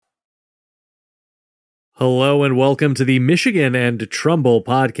Hello and welcome to the Michigan and Trumbull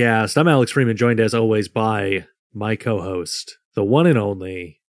podcast. I'm Alex Freeman, joined as always by my co-host, the one and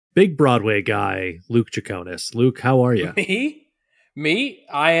only big Broadway guy, Luke Jaconis. Luke, how are you? Me?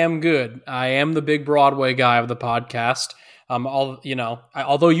 I am good. I am the big Broadway guy of the podcast.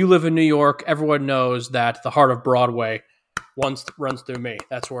 Although you live in New York, everyone knows that the heart of Broadway runs through me.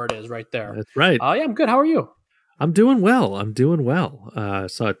 That's where it is, right there. That's right. Yeah, I'm good. How are you? I'm doing well.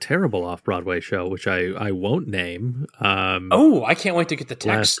 Saw a terrible off-Broadway show, which I won't name. I can't wait to get the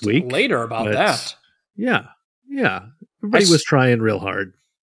text later about that. Yeah. Everybody was trying real hard.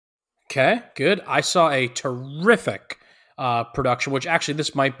 Okay, good. I saw a terrific production, which actually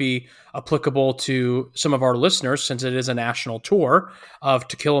this might be applicable to some of our listeners since it is a national tour of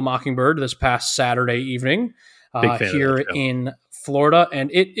To Kill a Mockingbird this past Saturday evening here in Florida,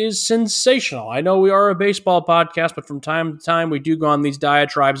 and it is sensational. I know we are a baseball podcast, but from time to time we do go on these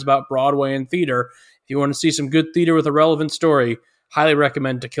diatribes about Broadway and theater. If you want to see some good theater with a relevant story, highly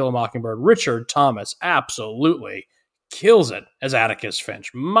recommend To Kill a Mockingbird. Richard Thomas absolutely kills it as Atticus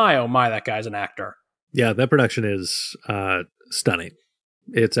Finch. My, oh my, that guy's an actor. Yeah, that production is stunning.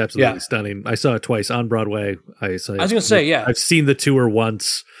 It's absolutely stunning. I saw it twice on Broadway. I was going to say, yeah. I've seen the tour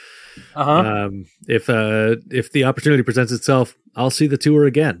once. If the opportunity presents itself, I'll see the tour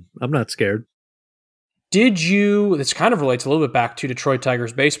again. I'm not scared. This kind of relates a little bit back to Detroit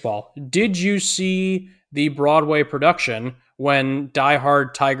Tigers baseball. Did you see the Broadway production when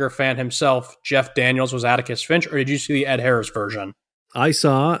diehard Tiger fan himself, Jeff Daniels, was Atticus Finch, or did you see the Ed Harris version? I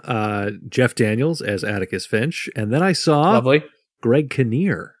saw Jeff Daniels as Atticus Finch, and then I saw Greg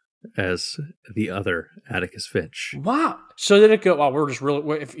Kinnear as the other Atticus Finch. Wow. So did it go, we're just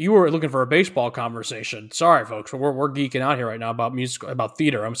really, if you were looking for a baseball conversation, sorry folks, we're geeking out here right now about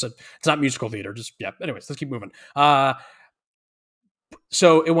theater. It's not musical theater, anyways, let's keep moving.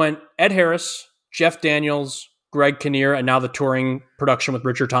 So it went Ed Harris, Jeff Daniels, Greg Kinnear, and now the touring production with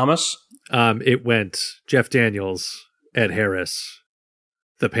Richard Thomas. It went Jeff Daniels, Ed Harris,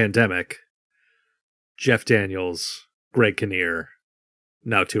 The Pandemic, Jeff Daniels, Greg Kinnear,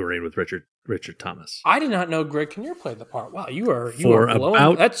 now touring with Richard Thomas. I did not know Greg Kinnear played the part. Wow, you are blowing.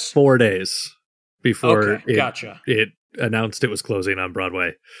 About 4 days before it announced it was closing on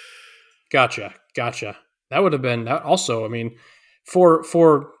Broadway. Gotcha. That would have been also,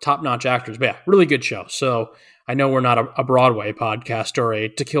 four top-notch actors. But yeah, really good show. So I know we're not a Broadway podcast or a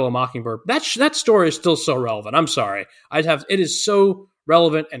To Kill a Mockingbird. That story is still so relevant. I'm sorry. It is so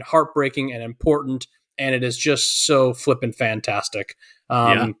relevant and heartbreaking and important, and it is just so flippin' fantastic.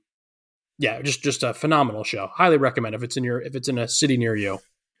 Just a phenomenal show. Highly recommend if it's in a city near you.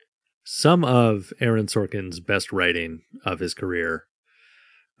 Some of Aaron Sorkin's best writing of his career.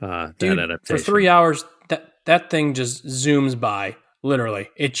 That adaptation. For 3 hours, that thing just zooms by. Literally,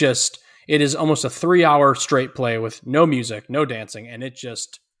 it is almost a 3 hour straight play with no music, no dancing, and it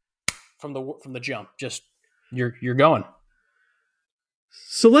just from the jump, just you're going.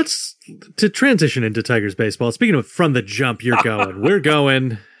 So let's transition into Tigers baseball. Speaking of from the jump, you're going. We're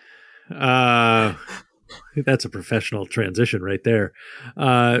going. That's a professional transition right there.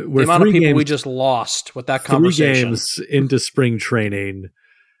 The amount of people we just lost with that conversation. 3 games into spring training,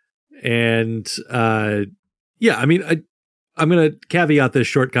 and I'm going to caveat this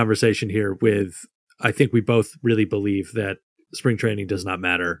short conversation here with I think we both really believe that spring training does not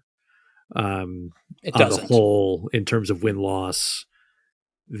matter. It doesn't. On the whole, in terms of win-loss.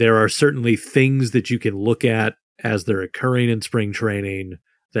 There are certainly things that you can look at as they're occurring in spring training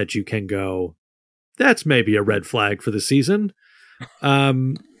that you can go, that's maybe a red flag for the season.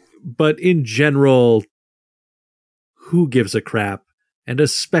 But in general, who gives a crap? And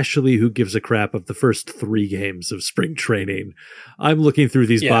especially who gives a crap of the first 3 games of spring training? I'm looking through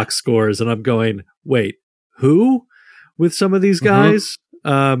these box scores and I'm going, wait, who? With some of these guys?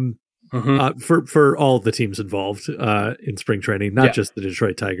 For all the teams involved in spring training, not just the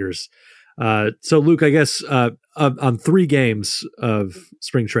Detroit Tigers. So, Luke, I guess on 3 games of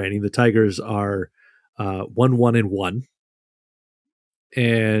spring training, the Tigers are 1-1-1.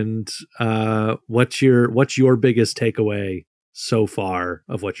 And what's your biggest takeaway so far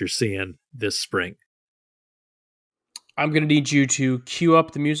of what you're seeing this spring? I'm going to need you to cue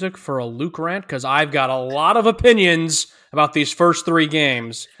up the music for a Luke rant because I've got a lot of opinions about these first 3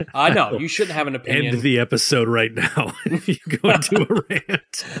 games. No, you shouldn't have an opinion. End the episode right now if you go into a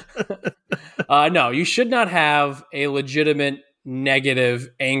rant. No, you should not have a legitimate negative,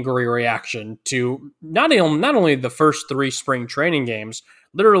 angry reaction to not only the first 3 spring training games,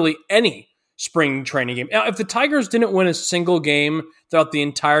 literally any spring training game. Now, if the Tigers didn't win a single game throughout the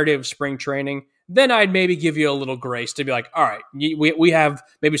entirety of spring training, then I'd maybe give you a little grace to be like, all right, we have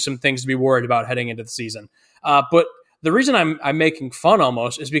maybe some things to be worried about heading into the season. But the reason I'm making fun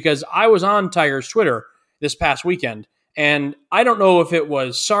almost is because I was on Tigers Twitter this past weekend, and I don't know if it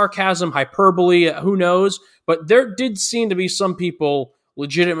was sarcasm, hyperbole, who knows, but there did seem to be some people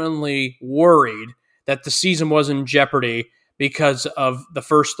legitimately worried that the season was in jeopardy because of the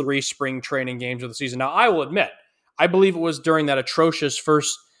first 3 spring training games of the season. Now, I will admit, I believe it was during that atrocious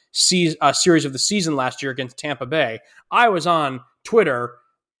first series of the season last year against Tampa Bay. I was on Twitter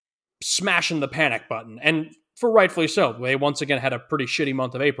smashing the panic button, and for rightfully so. They once again had a pretty shitty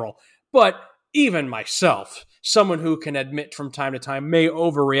month of April. But even myself, someone who can admit from time to time may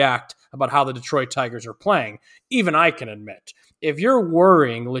overreact about how the Detroit Tigers are playing, even I can admit, if you're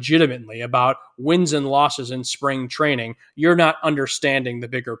worrying legitimately about wins and losses in spring training, you're not understanding the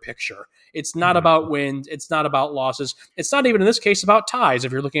bigger picture. It's not about wins. It's not about losses. It's not even in this case about ties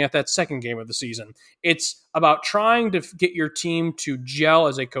if you're looking at that second game of the season. It's about trying to get your team to gel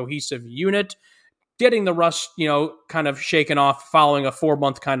as a cohesive unit, getting the rust, kind of shaken off following a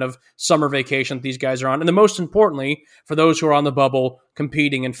 4-month kind of summer vacation that these guys are on. And then most importantly, for those who are on the bubble,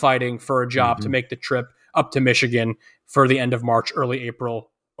 competing and fighting for a job to make the trip up to Michigan for the end of March, early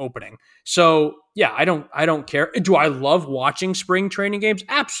April opening. So yeah, I don't care. Do I love watching spring training games?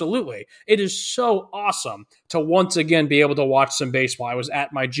 Absolutely. It is so awesome to once again be able to watch some baseball. I was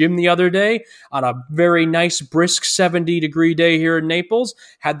at my gym the other day on a very nice, brisk 70-degree day here in Naples,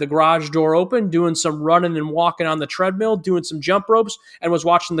 had the garage door open, doing some running and walking on the treadmill, doing some jump ropes, and was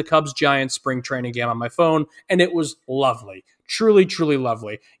watching the Cubs-Giants spring training game on my phone, and it was lovely. Truly, truly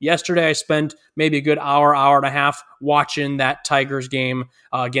lovely. Yesterday, I spent maybe a good hour and a half watching that Tigers game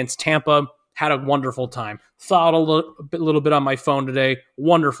against Tampa. Had a wonderful time. Thought a little bit on my phone today.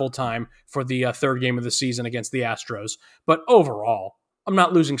 Wonderful time for the third game of the season against the Astros. But overall, I'm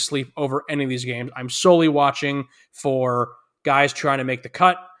not losing sleep over any of these games. I'm solely watching for guys trying to make the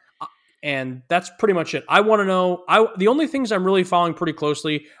cut. And that's pretty much it. I want to know, the only things I'm really following pretty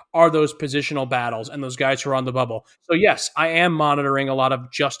closely are those positional battles and those guys who are on the bubble. So yes, I am monitoring a lot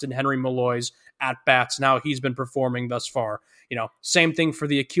of Justin Henry Malloy's at-bats, now he's been performing thus far. Same thing for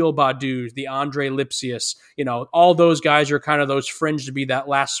the Akil Badus, the Andre Lipsius, all those guys are kind of those fringe to be that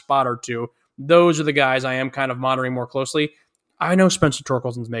last spot or two. Those are the guys I am kind of monitoring more closely. I know Spencer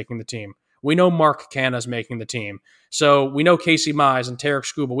Torkelson's making the team. We know Mark Canna's making the team. So we know Casey Mize and Tarek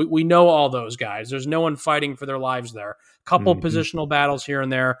Skubal. We know all those guys. There's no one fighting for their lives there. Couple positional battles here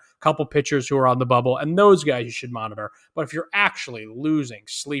and there, couple pitchers who are on the bubble, and those guys you should monitor. But if you're actually losing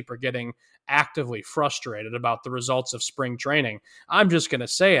sleep or getting actively frustrated about the results of spring training, I'm just going to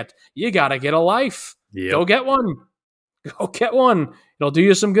say it. You got to get a life. Yep. Go get one. Go get one. It'll do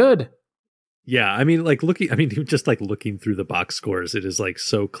you some good. Yeah, just looking through the box scores, it is like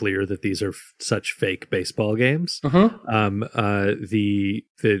so clear that these are such fake baseball games. And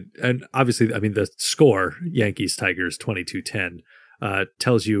obviously, the score, Yankees Tigers 22-10,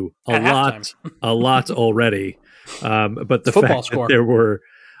 tells you a lot already. But the fact that there were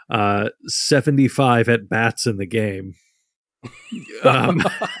 75 at bats in the game.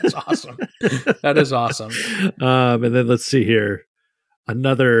 That's awesome. That is awesome. And then let's see here,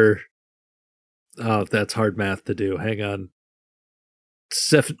 another. Oh, that's hard math to do. Hang on.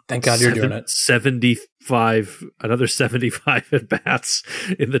 Thank God you're doing it. 75, another 75 at bats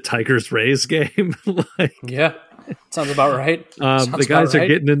in the Tigers Rays game. Yeah, sounds about right. The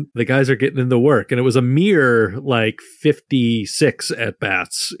guys are getting in the work, and it was a mere 56 at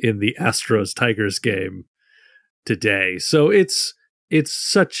bats in the Astros Tigers game today. So it's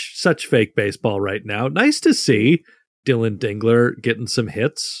such fake baseball right now. Nice to see Dylan Dingler getting some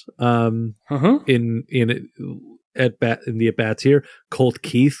hits in the at bats here. Colt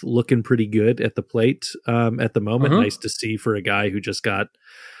Keith looking pretty good at the plate at the moment. Nice to see for a guy who just got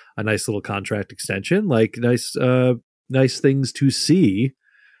a nice little contract extension. Nice things to see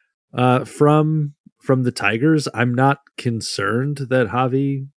from the Tigers. I'm not concerned that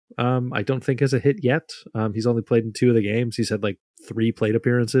Javi I don't think has a hit yet. He's only played in 2 of the games. He's had 3 plate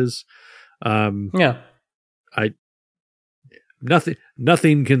appearances.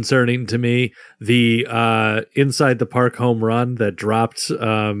 Nothing concerning to me. The inside the park home run that dropped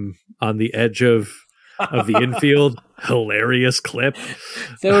on the edge of the infield, hilarious clip.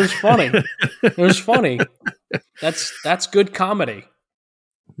 That was funny. It was funny. That's good comedy.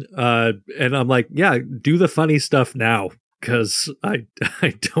 And I'm like, yeah, do the funny stuff now, because I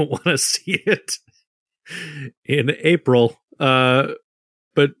don't want to see it in April. But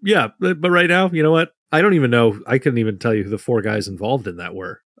right now, you know what? I don't even know. I couldn't even tell you who the 4 guys involved in that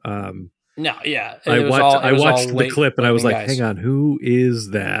were. No, yeah. I watched the clip and I was like, hang on, who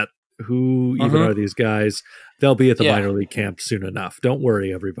is that? Who even are these guys? They'll be at the minor league camp soon enough. Don't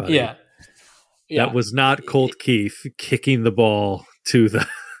worry, everybody. Yeah. That was not Colt Keith kicking the ball to the...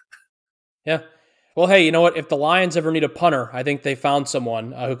 Yeah. Well, hey, you know what? If the Lions ever need a punter, I think they found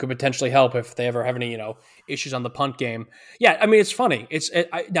someone who could potentially help if they ever have any, issues on the punt game. Yeah, I mean, it's funny.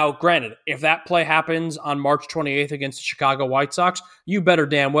 Now, granted, if that play happens on March 28th against the Chicago White Sox, you better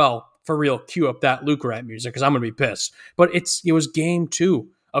damn well, for real, cue up that Luke Rat music because I'm going to be pissed. But it was game 2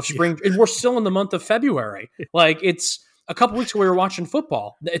 of spring. Yeah. We're still in the month of February. It's a couple weeks ago we were watching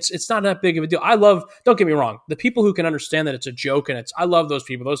football. It's not that big of a deal. Don't get me wrong, the people who can understand that it's a joke and I love those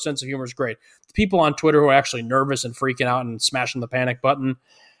people. Those sense of humor is great. The people on Twitter who are actually nervous and freaking out and smashing the panic button,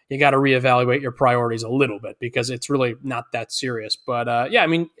 you got to reevaluate your priorities a little bit because it's really not that serious. But I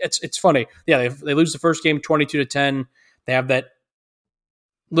mean, it's funny. Yeah, they lose the first game 22-10. They have that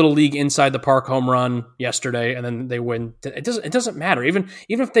Little League inside the park home run yesterday, and then they win. It doesn't matter. Even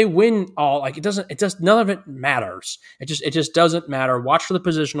if they win all, none of it matters. It just doesn't matter. Watch for the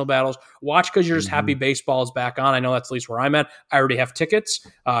positional battles. Watch because you're just happy baseball is back on. I know that's at least where I'm at. I already have tickets.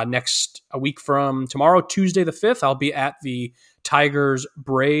 A week from tomorrow, Tuesday the 5th, I'll be at the Tigers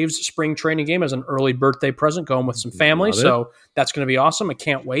Braves spring training game as an early birthday present, going with some family. So that's going to be awesome. I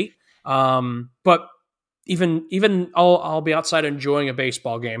can't wait. But even I'll be outside enjoying a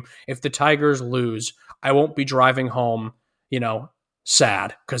baseball game. If the Tigers lose, I won't be driving home,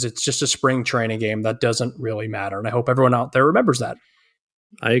 sad because it's just a spring training game that doesn't really matter. And I hope everyone out there remembers that.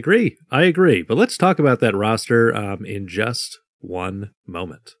 I agree. But let's talk about that roster in just one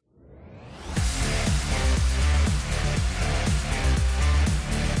moment.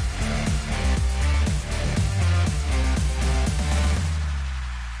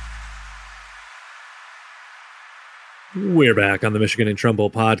 We're back on the Michigan in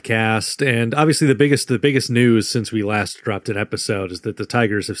Trumbull podcast, and obviously the biggest news since we last dropped an episode is that the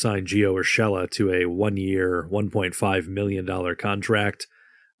Tigers have signed Gio Urshela to a 1-year, $1.5 million contract.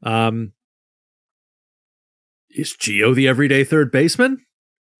 Is Gio the everyday third baseman?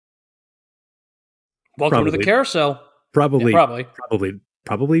 Welcome to the carousel. Probably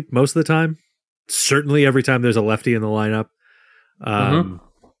most of the time. Certainly every time there's a lefty in the lineup.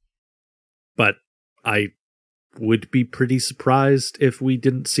 But I would be pretty surprised if we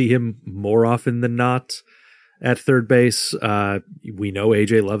didn't see him more often than not at third base. We know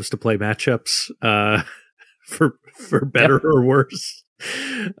AJ loves to play matchups for better or worse.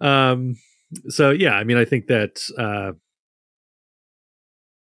 So yeah, I mean, I think that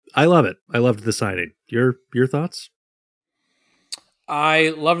I love it. I loved the signing. Your thoughts?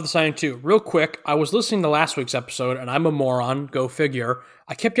 I loved the signing too. Real quick, I was listening to last week's episode, and I'm a moron. Go figure.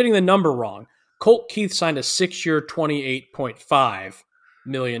 I kept getting the number wrong. Colt Keith signed a 6-year, $28.5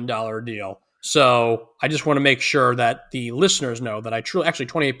 million deal. So I just want to make sure that the listeners know that I truly, actually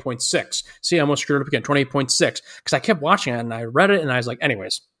 28.6. See, I almost screwed it up again, 28.6. Because I kept watching it and I read it and I was like,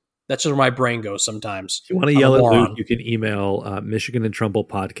 anyways, that's just where my brain goes sometimes. If you want to yell at Luke, you can email Michigan and Trumbull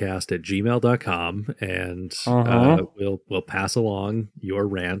podcast at gmail.com and we'll pass along your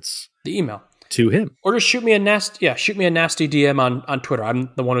rants. The email. To him. Or just shoot me a nasty DM on Twitter. I'm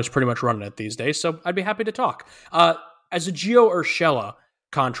the one who's pretty much running it these days, so I'd be happy to talk. As a Gio Urshela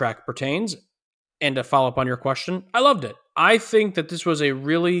contract pertains, and to follow up on your question, I loved it. I think that this was a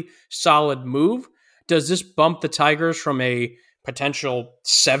really solid move. Does this bump the Tigers from a potential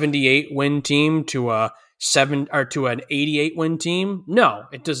 78 win team to an 88 win team? No,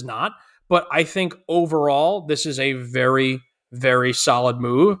 it does not. But I think overall, this is a very, very solid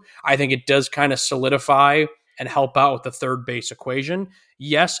move. I think it does kind of solidify and help out with the third base equation.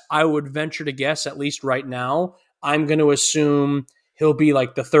 Yes, I would venture to guess, at least right now, I'm going to assume he'll be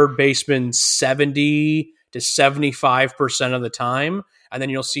like the third baseman 70 to 75% of the time. And then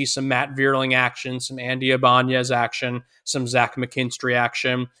you'll see some Matt Vierling action, some Andy Ibanez action, some Zach McKinstry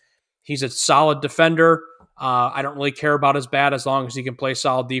action. He's a solid defender. I don't really care about his bat as long as he can play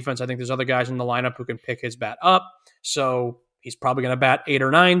solid defense. I think there's other guys in the lineup who can pick his bat up. So he's probably going to bat 8th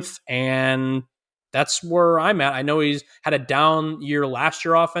or 9th, and that's where I'm at. I know he's had a down year last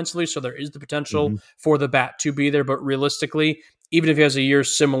year offensively, so there is the potential for the bat to be there. But realistically, even if he has a year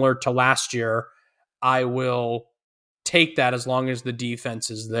similar to last year, I will take that as long as the defense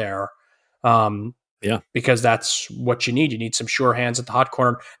is there. Because that's what you need. You need some sure hands at the hot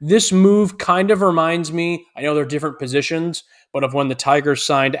corner. This move kind of reminds me, I know they're different positions, but of when the Tigers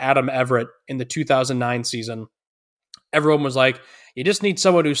signed Adam Everett in the 2009 season. everyone was like, you just need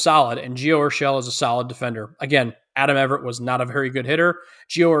someone who's solid, and Gio Urshela is a solid defender. Again, Adam Everett was not a very good hitter.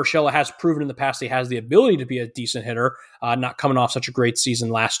 Gio Urshela has proven in the past he has the ability to be a decent hitter, not coming off such a great season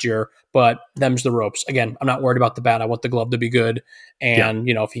last year, but them's the ropes. Again, I'm not worried about the bat. I want the glove to be good, and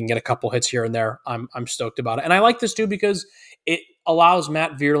if he can get a couple hits here and there, I'm stoked about it. And I like this too because it allows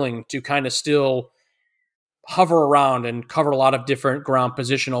Matt Vierling to kind of still hover around and cover a lot of different ground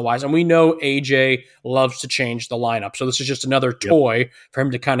positional wise. And we know AJ loves to change the lineup. So this is just another toy for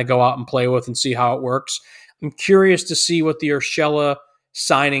him to kind of go out and play with and see how it works. I'm curious to see what the Urshela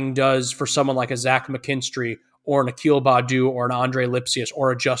signing does for someone like a Zach McKinstry or an Akil Badu or an Andre Lipsius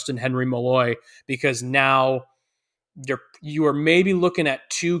or a Justin Henry Malloy, because now you are maybe looking at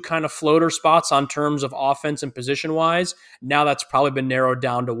two kind of floater spots on terms of offense and position wise. Now that's probably been narrowed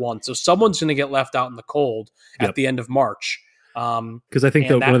down to one. So someone's going to get left out in the cold at the end of March. Because I think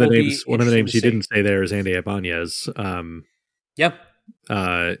that one of the names you didn't say there is Andy Ibanez. In there,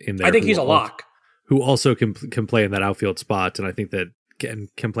 I think he's a lock. Who also can play in that outfield spot, and I think that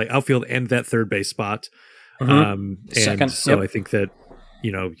can play outfield and that third base spot. Second, I think that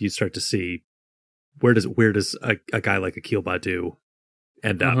you start to see where does a guy like Akil Badu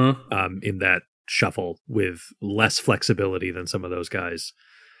end up in that shuffle with less flexibility than some of those guys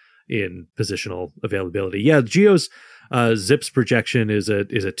in positional availability. Yeah, Gio's Zips projection is a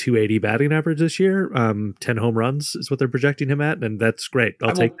 280 batting average this year. 10 home runs is what they're projecting him at, and that's great.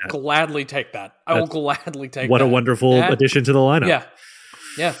 I'll take that. Gladly take that. I will gladly take that. What a wonderful addition to the lineup.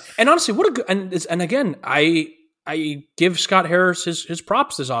 Yeah. And honestly, what a good and again, I give Scott Harris his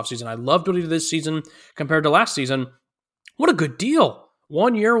props this offseason. I loved what he did this season compared to last season. What a good deal.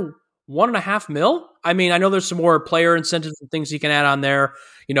 1 year, $1.5 million. I mean, I know there's some more player incentives and things he can add on there,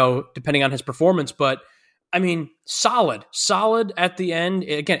 depending on his performance, but I mean, solid at the end.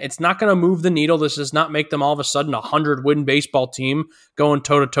 Again, it's not going to move the needle. This does not make them all of a sudden a 100-win baseball team going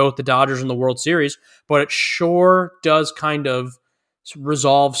toe-to-toe with the Dodgers in the World Series, but it sure does kind of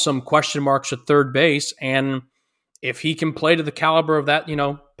resolve some question marks at third base. And if he can play to the caliber of that,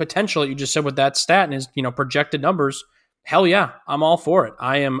 potential that you just said with that stat and his, projected numbers, hell yeah, I'm all for it.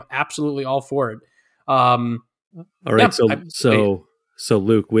 I am absolutely all for it. All right. So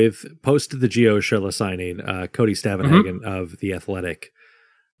Luke, with post the Gio Urshela signing, Cody Stavenhagen of The Athletic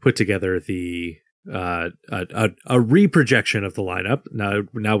put together the a reprojection of the lineup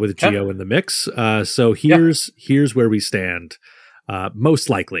now with Gio in the mix. So here's where we stand. Most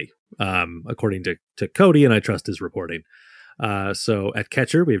likely, according to Cody, and I trust his reporting. So at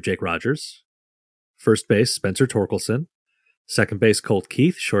catcher, we have Jake Rogers. First base, Spencer Torkelson. Second base, Colt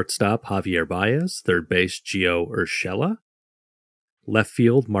Keith. Shortstop, Javier Baez. Third base, Gio Urshela. Left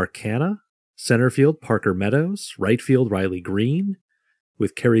field, Mark Canha. Center field, Parker Meadows. Right field, Riley Green.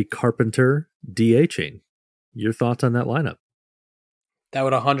 With Kerry Carpenter DHing. Your thoughts on that lineup? That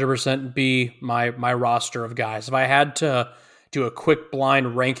would 100% be my roster of guys. If I had to do a quick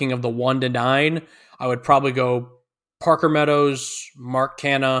blind ranking of the 1 to 9, I would probably go Parker Meadows, Mark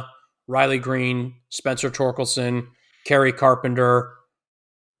Canha, Riley Green, Spencer Torkelson, Kerry Carpenter,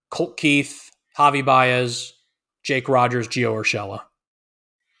 Colt Keith, Javi Baez, Jake Rogers, Gio Urshela.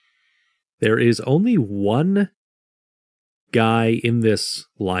 There is only one guy in this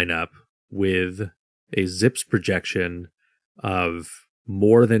lineup with a Zips projection of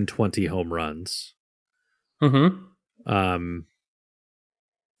more than 20 home runs. A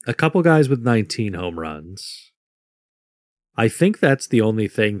couple guys with 19 home runs. I think that's the only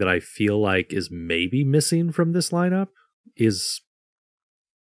thing that I feel like is maybe missing from this lineup is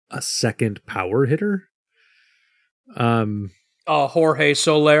a second power hitter. Jorge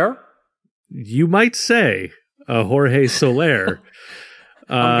Soler. You might say Jorge Soler.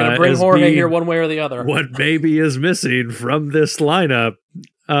 I'm going to bring Jorge here one way or the other. What maybe is missing from this lineup.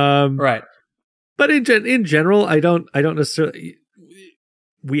 Right. But in general, I don't necessarily.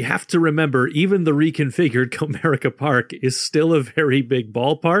 We have to remember, even the reconfigured Comerica Park is still a very big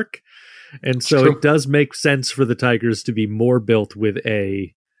ballpark, and so it does make sense for the Tigers to be more built with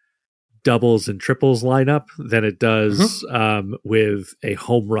a doubles and triples lineup than it does with a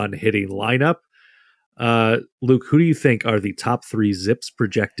home run hitting lineup. Luke, who do you think are the top 3 Zips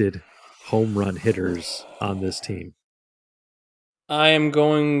projected home run hitters on this team? I am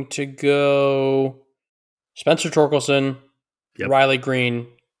going to go Spencer Torkelson, Riley Green,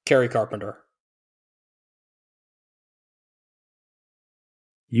 Kerry Carpenter.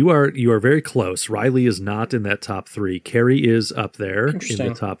 You are very close. Riley is not in that top 3. Kerry is up there in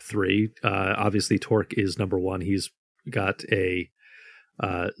the top 3. Obviously, Torque is number 1. He's got a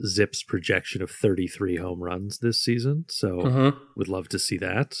Zips projection of 33 home runs this season. So would love to see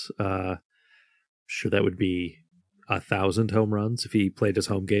that. Sure, that would be 1,000 home runs if he played his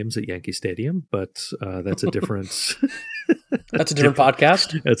home games at Yankee Stadium, but that's a different. That's a different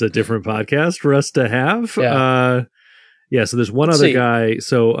podcast. That's a different podcast for us to have. Yeah. So there's one Let's other see. guy.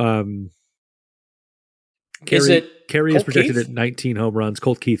 So Is it Carey is Colt projected Keith? at 19 home runs.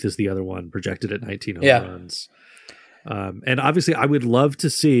 Colt Keith is the other one projected at 19 home Yeah. runs. And obviously, I would love to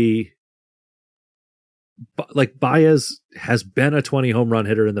see, like, Baez has been a 20 home run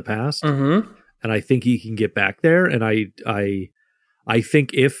hitter in the past, Mm-hmm. and I think he can get back there. And I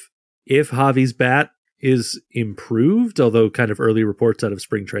think if Javi's bat is improved, although kind of early reports out of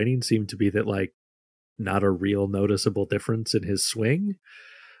spring training seem to be that, like, not a real noticeable difference in his swing,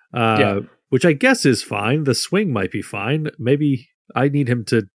 which I guess is fine. The swing might be fine. Maybe I need him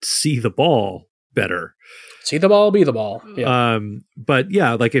to see the ball better. See the ball, be the ball. Yeah. But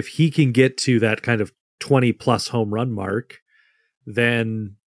yeah, like if he can get to that kind of 20 plus home run mark,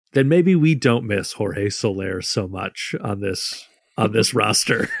 then maybe we don't miss Jorge Soler so much on this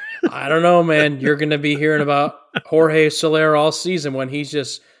roster. I don't know, man. You're going to be hearing about Jorge Soler all season when he's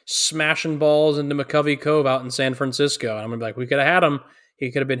just smashing balls into McCovey Cove out in San Francisco. And I'm going to be like, we could have had him.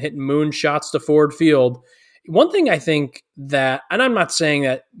 He could have been hitting moon shots to Ford Field. One thing I think that, and I'm not saying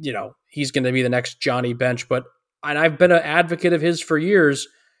that, he's going to be the next Johnny Bench, but and I've been an advocate of his for years,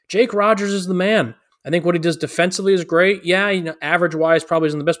 Jake Rogers is the man. I think what he does defensively is great. Yeah, average-wise probably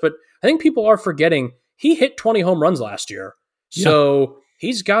isn't the best, but I think people are forgetting he hit 20 home runs last year. So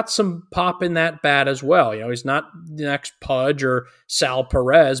he's got some pop in that bat as well. He's not the next Pudge or Sal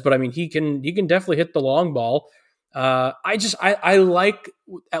Perez, but I mean, he can definitely hit the long ball. I like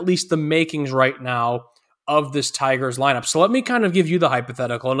at least the makings right now of this Tigers lineup. So let me kind of give you the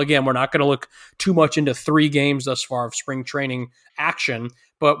hypothetical. And again, we're not going to look too much into 3 games thus far of spring training action,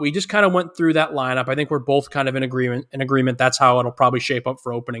 but we just kind of went through that lineup. I think we're both kind of in agreement. That's how it'll probably shape up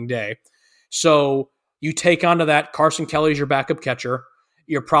for opening day. So you take onto that Carson Kelly's your backup catcher.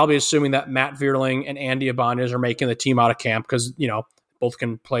 You're probably assuming that Matt Vierling and Andy Ibanez are making the team out of camp because, both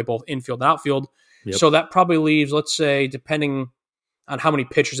can play both infield and outfield. Yep. So that probably leaves, let's say, depending on how many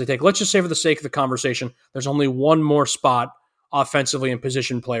pitchers they take, let's just say for the sake of the conversation, there's only one more spot offensively and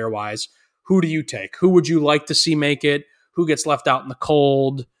position player-wise. Who do you take? Who would you like to see make it? Who gets left out in the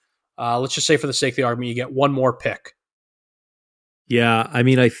cold? Let's just say for the sake of the argument, you get one more pick. Yeah, I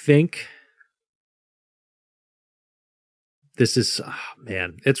mean, I think this is,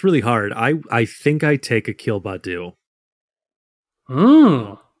 it's really hard. I think I take Akil Baddoo.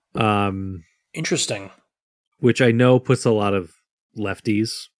 Interesting. Which I know puts a lot of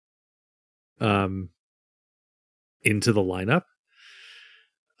lefties into the lineup.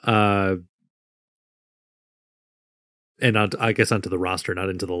 And I guess onto the roster, not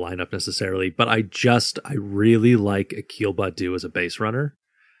into the lineup necessarily. But I really like Akil Baddoo as a base runner.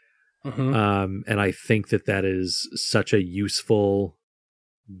 Mm-hmm. And I think that is such a useful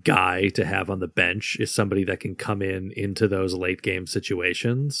guy to have on the bench, is somebody that can come into those late game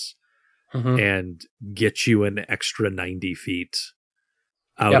situations and get you an extra 90 feet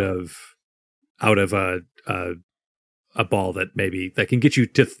out of a ball that can get you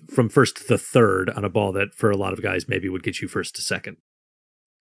from first to third on a ball that for a lot of guys maybe would get you first to second.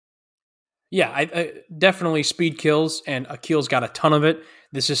 Yeah, I definitely speed kills, and Akil's got a ton of it.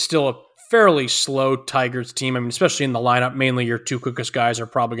 This is still a fairly slow Tigers team. I mean, especially in the lineup, mainly your 2 quickest guys are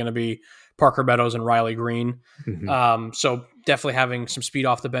probably going to be Parker Meadows and Riley Green. Mm-hmm. So definitely having some speed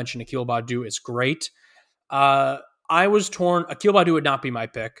off the bench and Akil Baddoo is great. I was torn. Akil Baddoo would not be my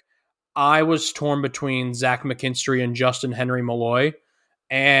pick. I was torn between Zach McKinstry and Justin Henry Malloy,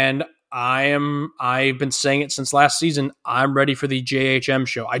 and I've been saying it since last season. I'm ready for the JHM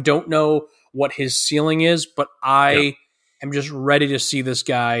show. I don't know what his ceiling is, but I am just ready to see this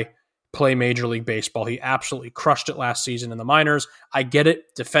guy play Major League Baseball. He absolutely crushed it last season in the minors. I get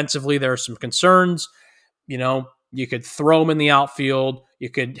it. Defensively, there are some concerns. You could throw him in the outfield. You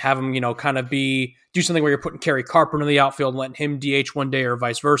could have him, kind of do something where you're putting Kerry Carpenter in the outfield and letting him DH one day or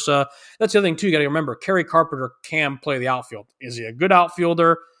vice versa. That's the other thing, too. You got to remember, Kerry Carpenter can play the outfield. Is he a good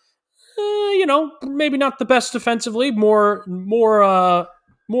outfielder? Maybe not the best defensively, more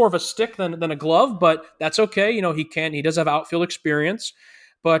of a stick than a glove, but that's okay. He does have outfield experience.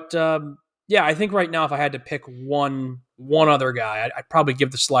 But I think right now, if I had to pick one other guy, I'd probably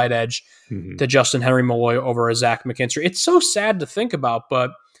give the slight edge to Justin Henry Malloy over a Zach McKinstry. It's so sad to think about,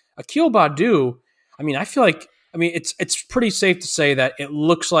 but Akil Baddoo, I feel like, it's pretty safe to say that it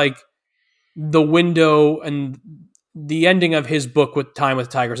looks like the window and the ending of his book with Time with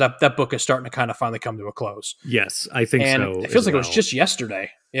Tigers, that book is starting to kind of finally come to a close. Yes, I think and so. It feels like it was just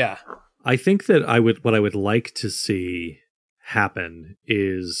yesterday. Yeah. I think that what I would like to see happen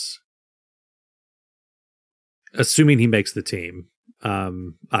is, assuming he makes the team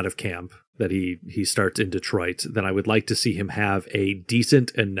out of camp, that he starts in Detroit, then I would like to see him have a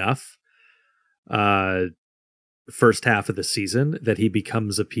decent enough first half of the season that he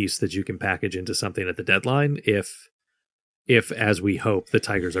becomes a piece that you can package into something at the deadline if as we hope the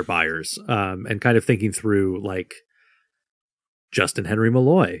Tigers are buyers, and kind of thinking through like Justin Henry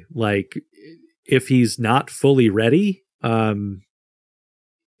Malloy, like if he's not fully ready, him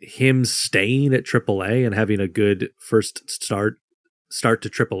staying at AAA and having a good first start to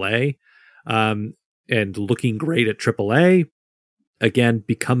AAA, and looking great at AAA, again,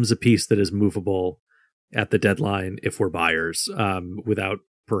 becomes a piece that is movable at the deadline if we're buyers, without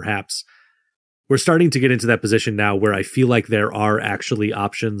perhaps... We're starting to get into that position now where I feel like there are actually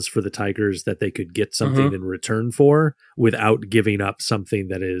options for the Tigers that they could get something in return for without giving up something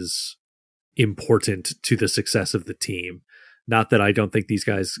that is important to the success of the team. Not that I don't think these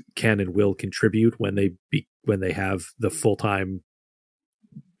guys can and will contribute when they have the full-time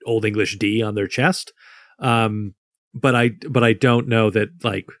Old English D on their chest. But I don't know that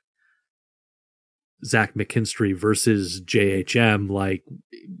like Zach McKinstry versus JHM, like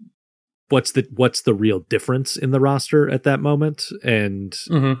what's the real difference in the roster at that moment? And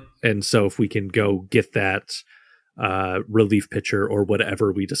so if we can go get that relief pitcher or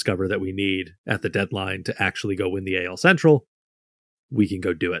whatever we discover that we need at the deadline to actually go win the AL Central, we can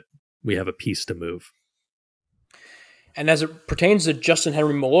go do it. We have a piece to move. And as it pertains to Justin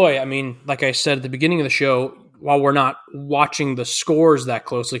Henry Malloy, I mean, like I said at the beginning of the show, while we're not watching the scores that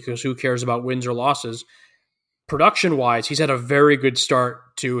closely, because who cares about wins or losses, production-wise, he's had a very good start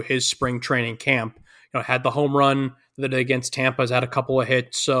to his spring training camp. You know, had the home run the day against Tampa, has had a couple of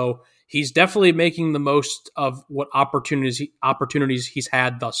hits, so he's definitely making the most of what opportunities he's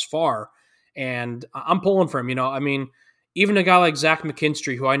had thus far. And I'm pulling for him. You know, I mean, even a guy like Zach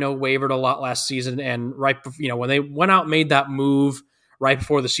McKinstry, who I know wavered a lot last season, and right before, you know, when they went out and made that move right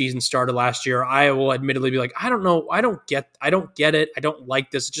before the season started last year, I will admittedly be like, I don't know, I don't get it, I don't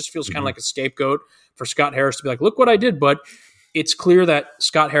like this. It just feels kind of like a scapegoat for Scott Harris to be like, look what I did. But it's clear that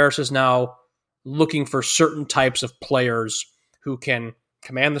Scott Harris is now looking for certain types of players who can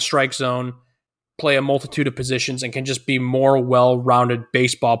command the strike zone, play a multitude of positions, and can just be more well-rounded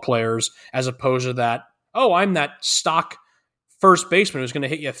baseball players, as opposed to that, oh, I'm that stock first baseman who's going to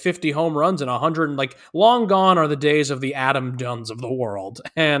hit you 50 home runs and 100. And like, long gone are the days of the Adam Dunns of the world.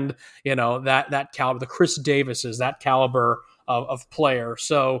 And, you know, that caliber, the Chris Davises, that caliber of player.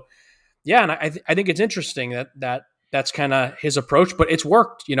 So, yeah, and I think it's interesting that's kind of his approach, but it's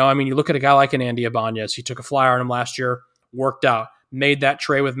worked. You know, I mean, you look at a guy like an Andy Ibanez. He took a flyer on him last year, worked out, made that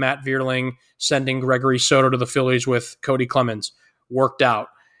trade with Matt Vierling, sending Gregory Soto to the Phillies with Cody Clemens, worked out.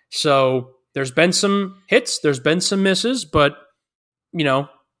 So there's been some hits, there's been some misses, but, you know,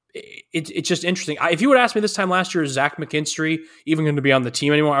 it's just interesting. If you would ask me this time last year, is Zach McKinstry even going to be on the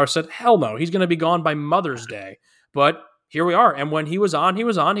team anymore? I would have said, hell no, he's going to be gone by Mother's Day. But here we are. And when he was on.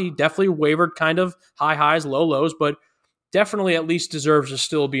 He definitely wavered, kind of high highs, low lows, but definitely at least deserves to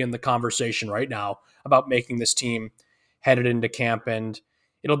still be in the conversation right now about making this team headed into camp. And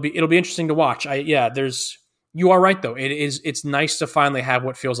it'll be interesting to watch. You are right though. It's nice to finally have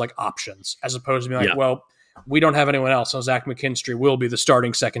what feels like options, as opposed to being like, well, we don't have anyone else, so Zach McKinstry will be the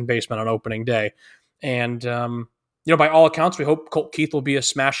starting second baseman on opening day. And, you know, by all accounts, we hope Colt Keith will be a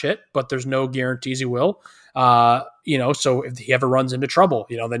smash hit, but there's no guarantees he will. You know, so if he ever runs into trouble,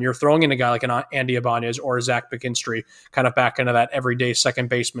 you know, then you're throwing in a guy like an Andy Ibanez or a Zach McKinstry kind of back into that everyday second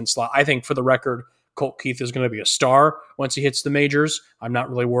baseman slot. I think, for the record, Colt Keith is going to be a star once he hits the majors. I'm not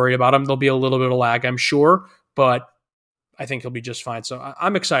really worried about him. There'll be a little bit of lag, I'm sure, but I think he'll be just fine. So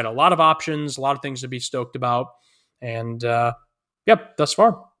I'm excited. A lot of options, a lot of things to be stoked about. And, yep, thus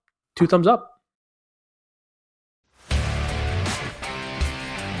far, 2 thumbs up.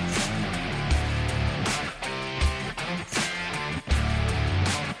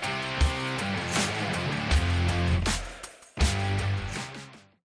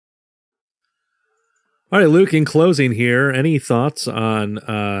 All right, Luke, in closing here, any thoughts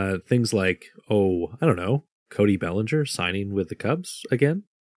on things like, I don't know, Cody Bellinger signing with the Cubs again?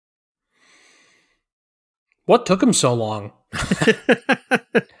 What took him so long?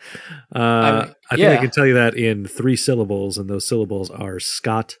 I think I can tell you that in 3 syllables, and those syllables are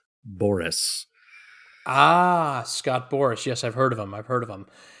Scott Boras. Ah, Scott Boras. Yes, I've heard of him. I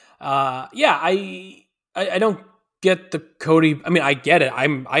don't get the Cody. I mean, I get it.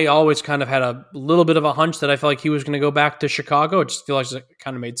 I always kind of had a little bit of a hunch that I felt like he was going to go back to Chicago. It just feels like it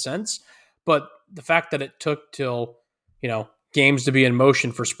kind of made sense. But the fact that it took till, you know, games to be in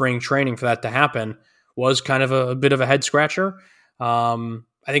motion for spring training for that to happen was kind of a bit of a head scratcher.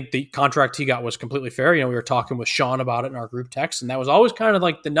 I think the contract he got was completely fair. We were talking with Sean about it in our group text, and that was always kind of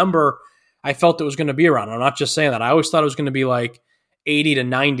like the number I felt it was going to be around. I'm not just saying that. I always thought it was going to be like 80 to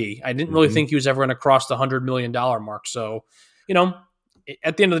 90. I didn't really think he was ever going to cross the $100 million mark. So,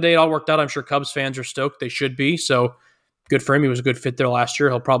 at the end of the day, it all worked out. I'm sure Cubs fans are stoked. They should be. So good for him. He was a good fit there last year.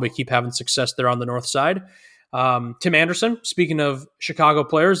 He'll probably keep having success there on the north side. Tim Anderson, speaking of Chicago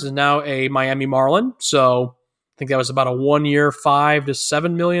players, is now a Miami Marlin. So I think that was about a 1 year, $5 to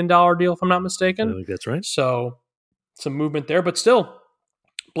 $7 million deal, if I'm not mistaken. I think that's right. So some movement there, but still,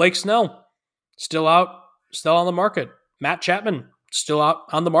 Blake Snell still out, still on the market. Matt Chapman still out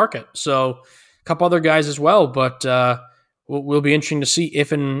on the market. So a couple other guys as well, but will be interesting to see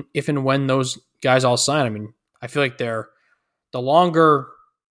if and when those guys all sign. I mean, I feel like the longer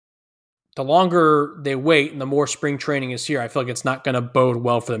they wait and the more spring training is here, I feel like it's not going to bode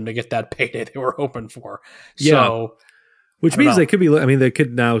well for them to get that payday they were hoping for. Yeah. So, which means they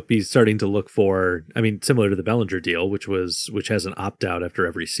could now be starting to look for, similar to the Bellinger deal, which has an opt out after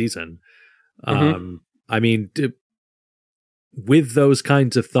every season. With those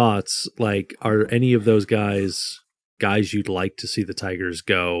kinds of thoughts, like, are any of those guys you'd like to see the Tigers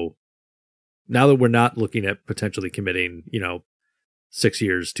go now that we're not looking at potentially committing, 6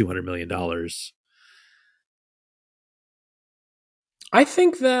 years, $200 million? I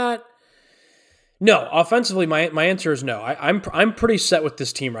think that no. Offensively, my answer is no. I'm pretty set with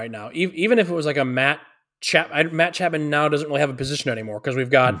this team right now. Even if it was like a Matt Chapman now doesn't really have a position anymore because we've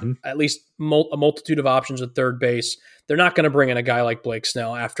got at least a multitude of options at third base. They're not going to bring in a guy like Blake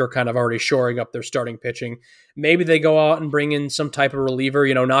Snell after kind of already shoring up their starting pitching. Maybe they go out and bring in some type of reliever,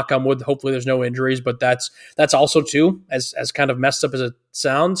 knock on wood. Hopefully there's no injuries, but that's also too, as kind of messed up as it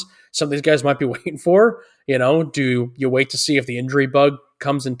sounds, some of these guys might be waiting for. Do you wait to see if the injury bug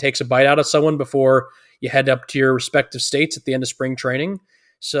comes and takes a bite out of someone before you head up to your respective states at the end of spring training?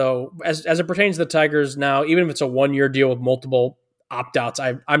 So as it pertains to the Tigers now, even if it's a 1 year deal with multiple opt-outs,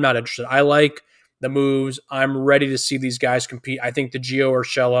 I'm not interested. I like the moves. I'm ready to see these guys compete. I think the Gio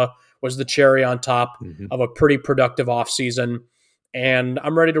Urshela was the cherry on top of a pretty productive offseason, and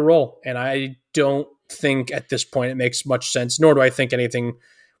I'm ready to roll. And I don't think at this point it makes much sense, nor do I think anything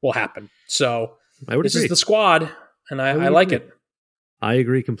will happen. So this is the squad, and I like it. I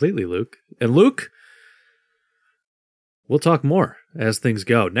agree completely, Luke. And Luke, we'll talk more as things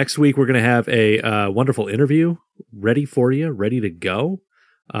go. Next week, we're going to have a wonderful interview ready for you, ready to go,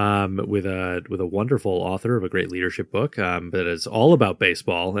 with a wonderful author of a great leadership book that is all about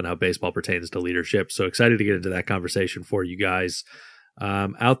baseball and how baseball pertains to leadership. So excited to get into that conversation for you guys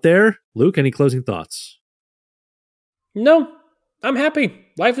out there. Luke, any closing thoughts? No, I'm happy.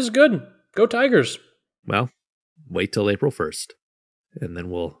 Life is good. Go Tigers. Well, wait till April 1st, and then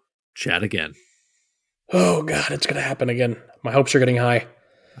we'll chat again. Oh, God, it's going to happen again. My hopes are getting high.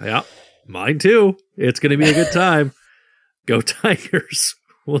 Yeah, mine too. It's going to be a good time. Go Tigers.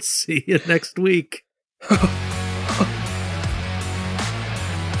 We'll see you next week.